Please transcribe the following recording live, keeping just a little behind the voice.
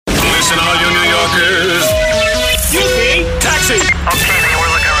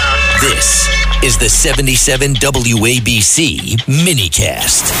This is the 77 WABC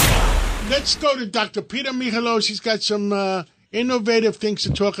minicast. Let's go to Dr. Peter Michalos. He's got some innovative things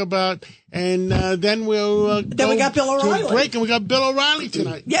to talk about, and then we'll then we got Bill O'Reilly. To a break, and we got Bill O'Reilly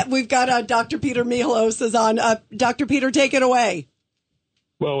tonight. Yeah, we've got Dr. Peter Michalos is on. Dr. Peter, take it away.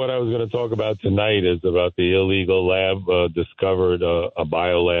 Well, what I was going to talk about tonight is about the illegal lab discovered a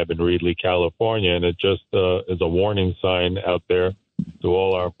biolab in Reedley, California, and it just is a warning sign out there to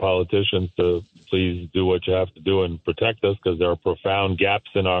all our politicians to please do what you have to do and protect us, because there are profound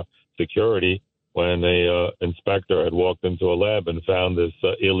gaps in our security. When a inspector had walked into a lab and found this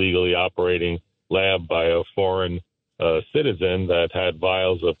illegally operating lab by a foreign citizen that had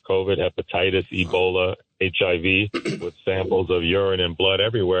vials of COVID, hepatitis, Ebola, HIV, with samples of urine and blood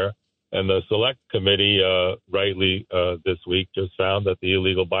everywhere. And the select committee, rightly this week, just found that the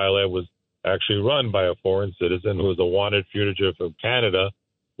illegal biolab was actually run by a foreign citizen who was a wanted fugitive from Canada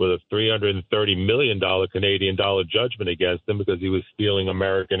with a $330 million Canadian dollar judgment against him because he was stealing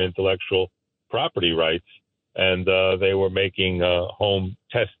American intellectual property rights. And they were making home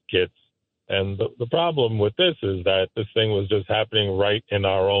test kits. And the problem with this is that this thing was just happening right in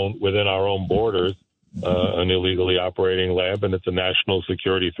within our own borders, an illegally operating lab, and it's a national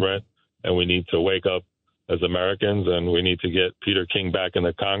security threat. And we need to wake up as Americans, and we need to get Peter King back in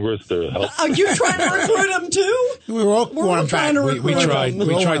the Congress to help. Are you trying to recruit him too? We're all trying to recruit we tried. him.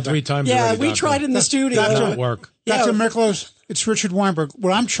 We tried 3 times. Yeah, already, we tried in the studio. It didn't work. Dr. Michalos, it's Richard Weinberg.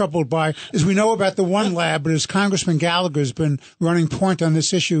 What I'm troubled by is we know about the one lab, but as Congressman Gallagher's been running point on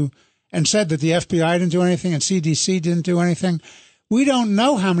this issue and said that the FBI didn't do anything and CDC didn't do anything. We don't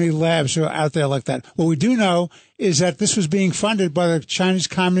know how many labs are out there like that. What we do know is that this was being funded by the Chinese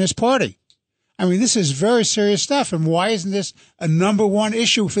Communist Party. I mean, this is very serious stuff. And why isn't this a number one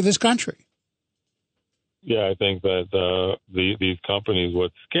issue for this country? Yeah, I think that these companies,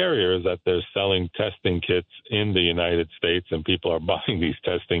 what's scarier is that they're selling testing kits in the United States and people are buying these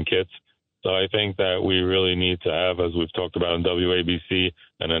testing kits. So I think that we really need to have, as we've talked about in WABC,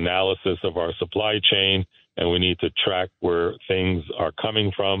 an analysis of our supply chain, and we need to track where things are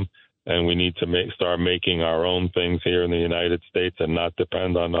coming from, and we need to start making our own things here in the United States and not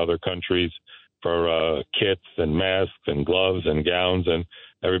depend on other countries for kits and masks and gloves and gowns. And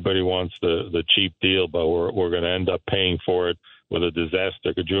everybody wants the cheap deal, but we're going to end up paying for it with a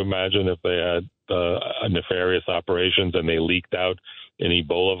disaster. Could you imagine if they had nefarious operations and they leaked out an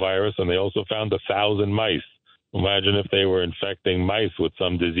Ebola virus, and they also found 1,000 mice? Imagine if they were infecting mice with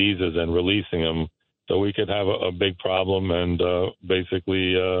some diseases and releasing them. So we could have a big problem, and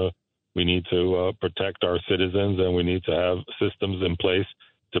basically we need to protect our citizens, and we need to have systems in place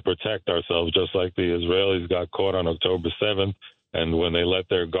to protect ourselves, just like the Israelis got caught on October 7th. And when they let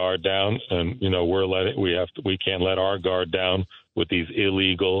their guard down, and we can't let our guard down with these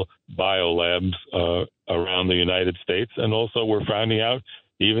illegal biolabs around the United States. And also, we're finding out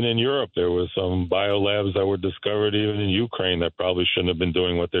even in Europe there were some biolabs that were discovered even in Ukraine that probably shouldn't have been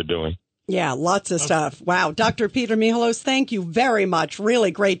doing what they're doing. Yeah, lots of stuff. Wow, Dr. Peter Michalos, thank you very much.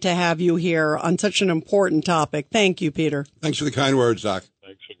 Really great to have you here on such an important topic. Thank you, Peter. Thanks for the kind words, Doc.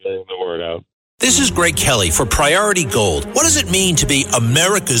 Thanks for getting the word out. This is Greg Kelly for Priority Gold. What does it mean to be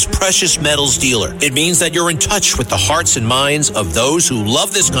America's precious metals dealer? It means that you're in touch with the hearts and minds of those who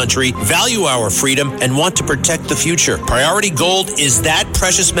love this country, value our freedom, and want to protect the future. Priority Gold is that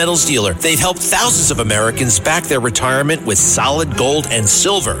precious metals dealer. They've helped thousands of Americans back their retirement with solid gold and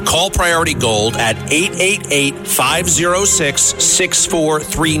silver. Call Priority Gold at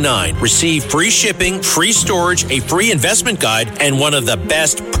 888-506-6439. Receive free shipping, free storage, a free investment guide, and one of the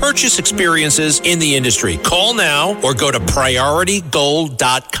best purchase experiences in the industry. Call now or go to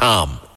PriorityGold.com.